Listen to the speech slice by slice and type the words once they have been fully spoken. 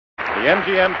The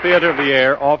MGM Theater of the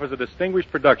Air offers a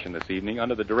distinguished production this evening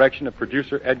under the direction of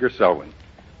producer Edgar Selwyn,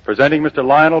 presenting Mr.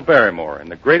 Lionel Barrymore in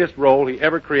the greatest role he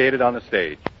ever created on the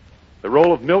stage, the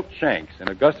role of Milt Shanks in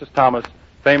Augustus Thomas'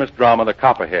 famous drama, The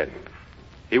Copperhead.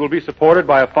 He will be supported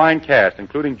by a fine cast,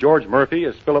 including George Murphy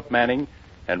as Philip Manning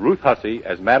and Ruth Hussey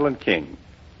as Madeline King.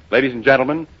 Ladies and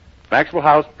gentlemen, Maxwell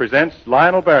House presents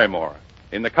Lionel Barrymore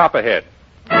in The Copperhead.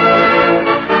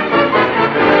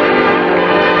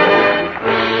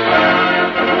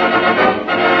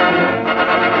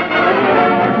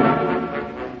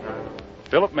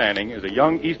 Philip Manning is a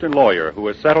young Eastern lawyer who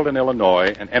has settled in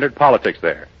Illinois and entered politics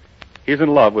there. He's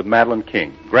in love with Madeline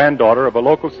King, granddaughter of a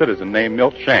local citizen named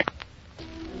Milt Shanks.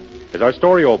 As our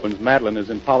story opens, Madeline is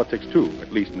in politics too,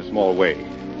 at least in a small way,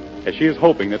 as she is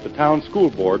hoping that the town school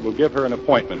board will give her an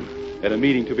appointment at a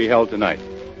meeting to be held tonight.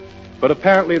 But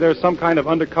apparently there's some kind of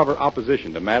undercover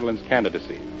opposition to Madeline's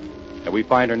candidacy, and we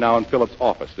find her now in Philip's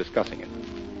office discussing it.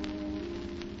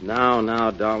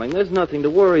 Now, darling, there's nothing to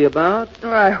worry about.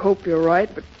 Oh, I hope you're right,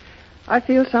 but I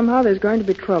feel somehow there's going to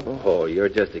be trouble. Oh, you're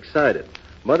just excited.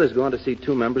 Mother's going to see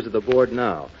 2 members of the board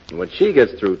now, and when she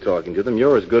gets through talking to them,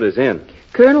 you're as good as in.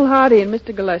 Colonel Hardy and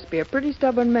Mr. Gillespie are pretty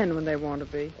stubborn men when they want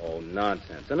to be. Oh,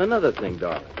 nonsense. And another thing,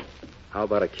 darling. How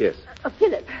about a kiss?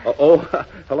 Philip.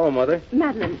 Hello, Mother.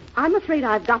 Madeline, I'm afraid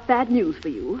I've got bad news for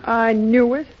you. I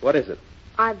knew it. What is it?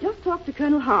 I've just talked to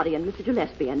Colonel Hardy and Mr.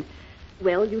 Gillespie, and,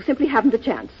 well, you simply haven't a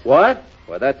chance. What?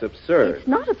 Well, that's absurd. It's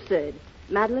not absurd.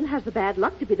 Madeline has the bad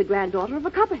luck to be the granddaughter of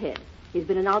a copperhead. He's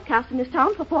been an outcast in this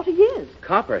town for 40 years.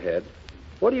 Copperhead?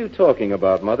 What are you talking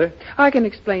about, Mother? I can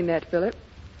explain that, Philip.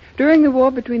 During the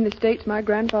war between the states, my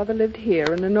grandfather lived here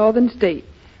in a northern state,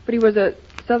 but he was a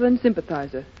southern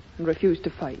sympathizer and refused to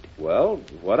fight. Well,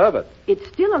 what of it? It's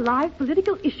still a live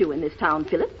political issue in this town,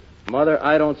 Philip. Mother,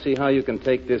 I don't see how you can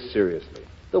take this seriously.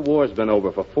 The war's been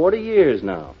over for 40 years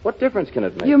now. What difference can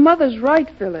it make? Your mother's right,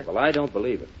 Philip. Well, I don't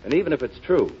believe it. And even if it's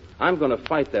true, I'm going to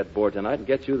fight that board tonight and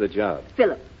get you the job.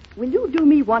 Philip, will you do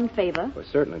me one favor? Well,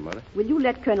 certainly, Mother. Will you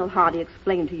let Colonel Hardy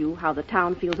explain to you how the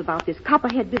town feels about this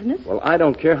copperhead business? Well, I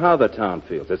don't care how the town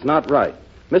feels. It's not right.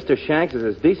 Mr. Shanks is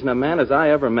as decent a man as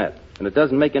I ever met, and it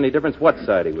doesn't make any difference what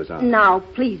side he was on. Now,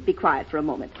 please be quiet for a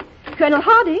moment. Colonel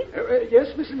Hardy? Yes,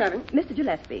 Mrs. Manning? Mr.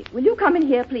 Gillespie, will you come in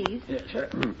here, please? Yes, sir.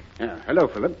 Hello,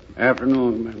 Philip.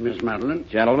 Afternoon, Miss Madeline.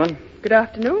 Gentlemen? Good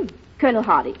afternoon. Colonel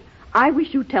Hardy, I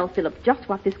wish you'd tell Philip just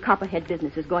what this copperhead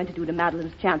business is going to do to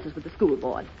Madeline's chances with the school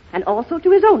board, and also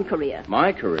to his own career.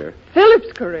 My career?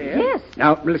 Philip's career? Yes.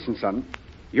 Now, listen, son.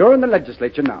 You're in the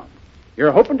legislature now.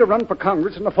 You're hoping to run for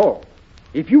Congress in the fall.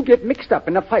 If you get mixed up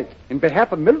in a fight in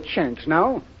behalf of Milt Shanks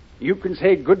now, you can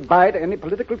say goodbye to any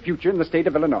political future in the state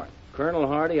of Illinois. Colonel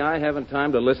Hardy, I haven't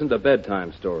time to listen to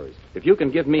bedtime stories. If you can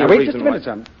give me now, a wait reason just a minute,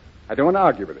 son. I don't want to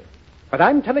argue with you. But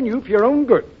I'm telling you for your own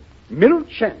good,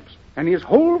 Milt Shanks and his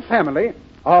whole family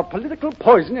are political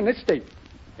poison in this state.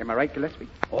 Am I right, Gillespie?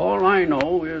 All I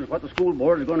know is what the school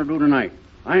board is going to do tonight.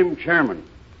 I'm chairman,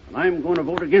 and I'm going to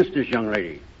vote against this young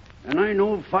lady. And I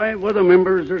know 5 other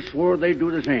members that swore they'd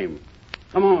do the same.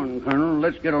 Come on, Colonel,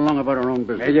 let's get along about our own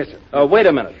business. Yes, sir. Wait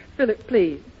a minute. Philip,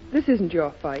 please. This isn't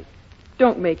your fight.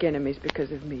 Don't make enemies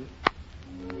because of me.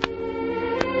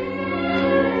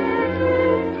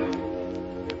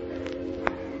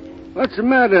 What's the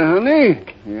matter, honey?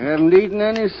 You haven't eaten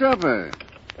any supper.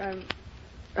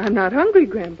 I'm not hungry,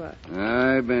 Grandpa.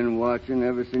 I've been watching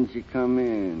ever since you come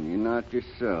in. You're not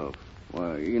yourself.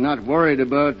 Well, you're not worried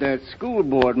about that school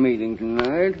board meeting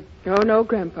tonight? Oh, no,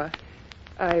 Grandpa.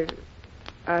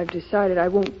 I've decided I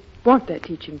won't want that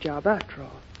teaching job after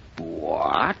all.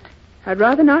 What? I'd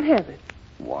rather not have it.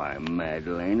 Why,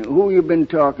 Madeline, who you been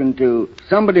talking to?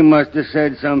 Somebody must have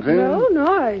said something. No,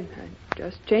 I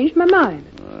just changed my mind.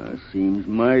 Seems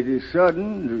mighty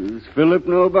sudden. Does Philip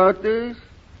know about this?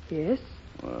 Yes,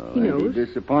 Well, he knows. Ain't he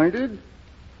disappointed?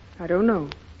 I don't know.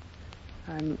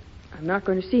 I'm not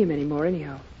going to see him anymore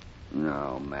anyhow.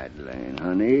 No, Madeline,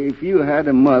 honey, if you had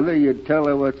a mother, you'd tell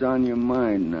her what's on your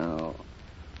mind now.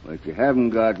 But you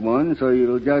haven't got one, so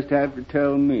you'll just have to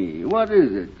tell me. What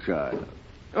is it, child?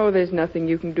 Oh, there's nothing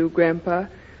you can do, Grandpa.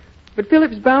 But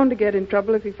Philip's bound to get in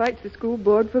trouble if he fights the school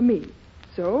board for me.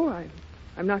 So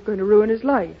I'm not going to ruin his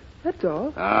life. That's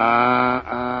all.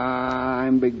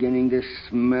 I'm beginning to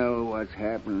smell what's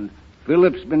happened.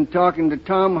 Philip's been talking to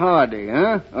Tom Hardy,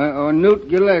 huh? Or Newt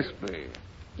Gillespie.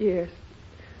 Yes.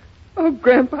 Oh,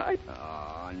 Grandpa.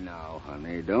 Oh, now,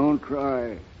 honey, don't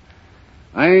cry.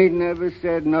 I ain't never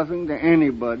said nothing to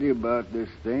anybody about this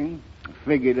thing. I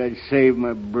figured I'd save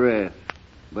my breath.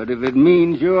 But if it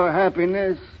means your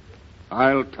happiness,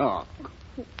 I'll talk.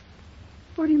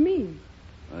 What do you mean?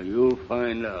 Well, you'll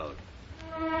find out.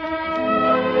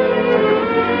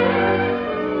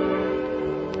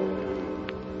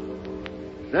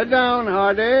 Sit down,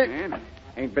 Hardy.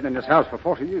 Ain't been in this house for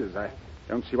 40 years. I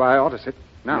don't see why I ought to sit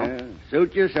now. Yeah,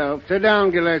 suit yourself. Sit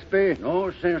down, Gillespie.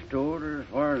 No sense to it as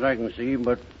far as I can see,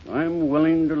 but I'm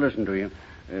willing to listen to you.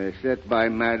 Sit by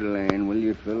Madeleine, will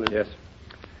you, Philip? Yes.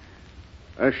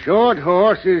 A short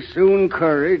horse is soon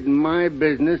curried, and my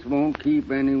business won't keep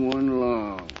anyone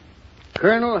long.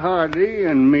 Colonel Hardy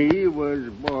and me was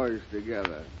boys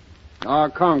together.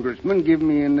 Our congressman give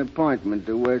me an appointment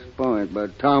to West Point,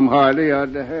 but Tom Hardy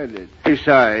ought to head it.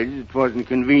 Besides, it wasn't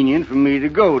convenient for me to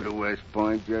go to West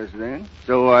Point just then,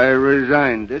 so I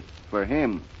resigned it for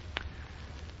him.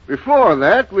 Before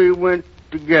that, we went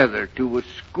together to a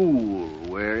school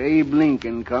where Abe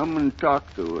Lincoln come and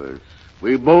talked to us.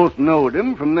 We both knowed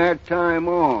him from that time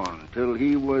on till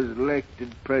he was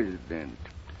elected president.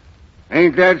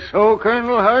 Ain't that so,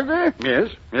 Colonel Hardy?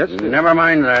 Yes. Never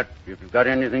mind that. If you've got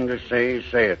anything to say,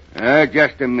 say it.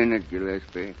 Just a minute,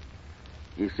 Gillespie.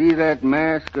 You see that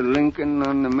mask of Lincoln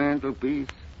on the mantelpiece?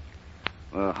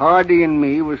 Well, Hardy and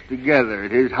me was together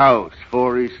at his house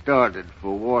before he started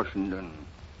for Washington.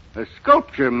 A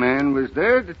sculpture man was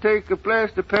there to take a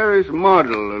plaster Paris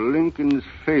model of Lincoln's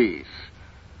face.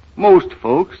 Most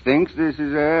folks thinks this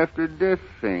is a after-death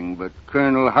thing, but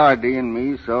Colonel Hardy and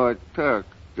me saw it tuck.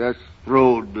 Just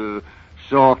throwed the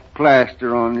soft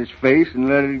plaster on his face and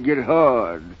let it get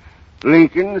hard.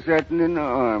 Lincoln sitting in an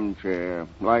armchair,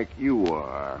 like you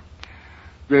are.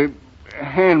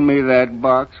 Hand me that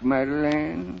box,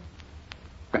 Madeleine.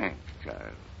 Thanks,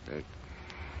 child.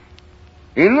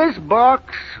 In this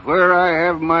box, where I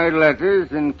have my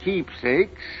letters and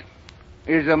keepsakes,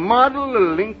 is a model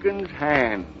of Lincoln's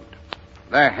hand.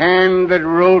 The hand that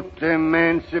wrote the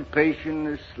emancipation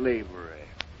of slavery.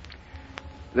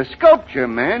 The sculpture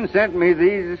man sent me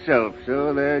these himself,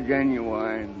 so they're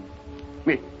genuine.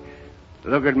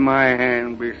 Look at my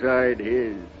hand beside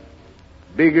his.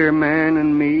 Bigger man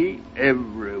than me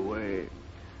every way.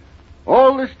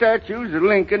 All the statues of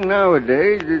Lincoln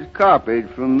nowadays is copied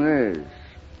from this.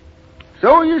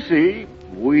 So you see,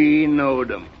 we knowed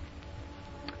them.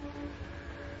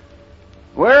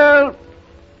 Well,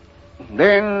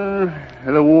 then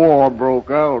the war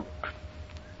broke out.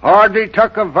 Hardy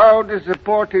took a vow to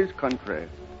support his country.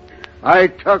 I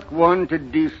took one to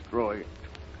destroy it.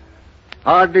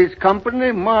 Hardy's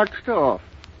company marched off.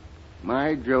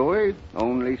 My Joey,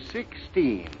 only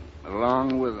 16,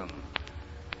 along with him.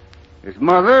 His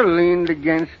mother leaned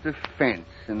against the fence,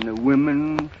 and the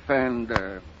women fanned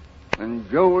her. And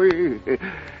Joey,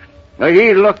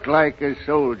 he looked like a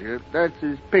soldier. That's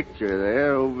his picture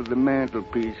there over the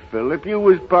mantelpiece, Philip. You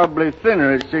was probably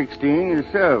thinner at 16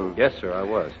 yourself. Yes, sir, I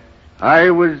was. I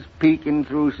was peeking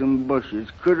through some bushes.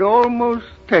 Could almost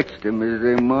touch them as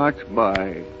they marched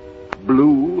by.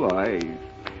 Blue eyes.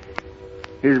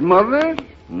 His mother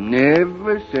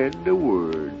never said a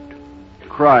word.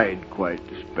 Cried quite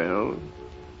a spell.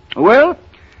 Well,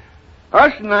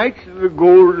 us Knights of the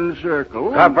Golden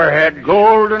Circle... Copperhead.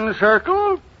 Golden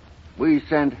Circle? We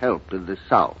sent help to the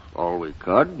south, all we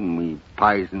could, and we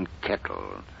poisoned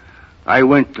kettle. I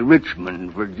went to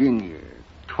Richmond, Virginia,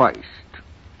 twice.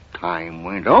 Time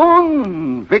went on,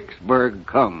 and Vicksburg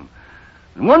come.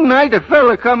 And one night a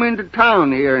fella come into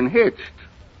town here and hitched.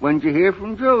 When'd you hear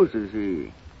from Joe, says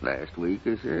he. Last week,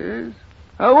 he says.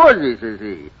 How was he, says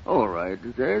he. All right,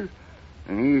 he says.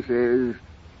 And he says,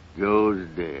 Joe's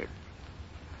dead.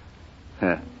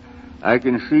 I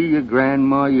can see your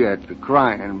grandma yet,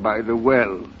 crying by the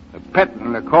well,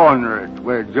 petting the corner at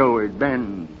where Joe had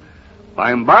been.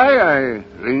 By and by, I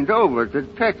leaned over to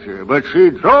touch her, but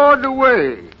she drawed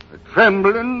away,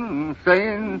 trembling and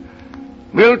saying,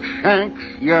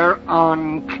 Milkshanks, you're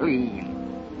unclean.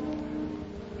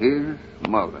 His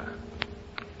mother.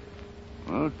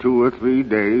 Well, 2 or 3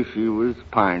 days she was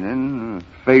pining,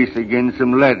 face against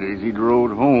some letters he'd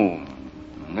wrote home.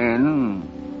 And then,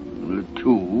 the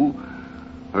two,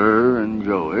 her and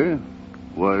Joey,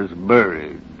 was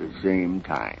buried the same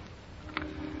time.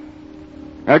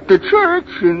 At the church,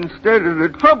 instead of the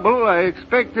trouble I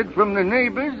expected from the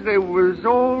neighbors, they was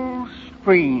all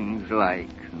strange-like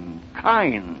and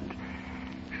kind,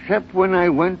 except when I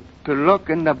went to look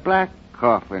in the black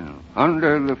coffin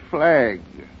under the flag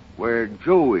where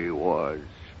Joey was.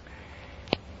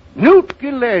 Newt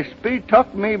Gillespie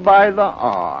took me by the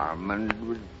arm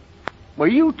and... Well,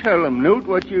 you tell him, Newt,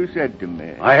 what you said to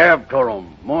me. I have told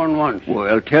him more than once.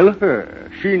 Well, tell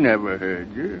her. She never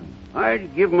heard you.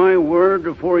 I'd give my word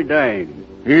before he died.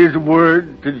 His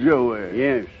word to Joey.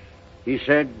 Yes. He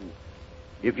said,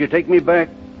 if you take me back,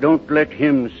 don't let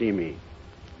him see me.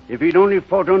 If he'd only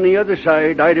fought on the other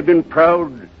side, I'd have been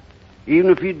proud, even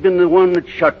if he'd been the one that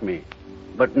shot me.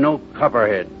 But no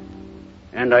copperhead.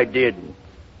 And I did.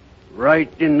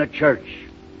 right in the church.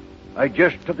 I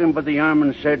just took him by the arm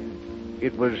and said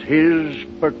it was his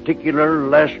particular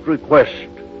last request,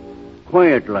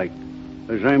 quiet like,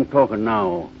 as I'm talking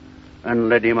now, and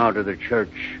led him out of the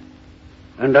church.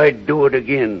 And I'd do it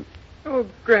again. Oh,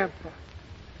 Grandpa.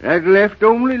 That left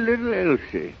only little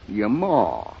Elsie, your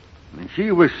ma. And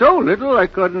she was so little I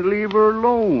couldn't leave her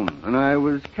alone, and I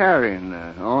was carrying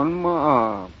her on my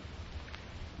arm.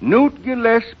 Newt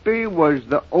Gillespie was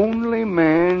the only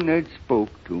man that spoke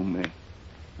to me.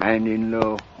 And in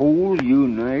the whole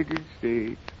United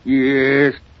States,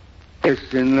 yes,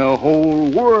 in the whole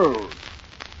world,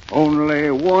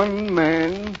 only one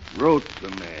man wrote to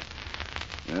me.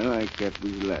 Well, I kept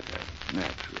his letter,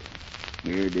 naturally.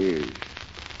 Here it is.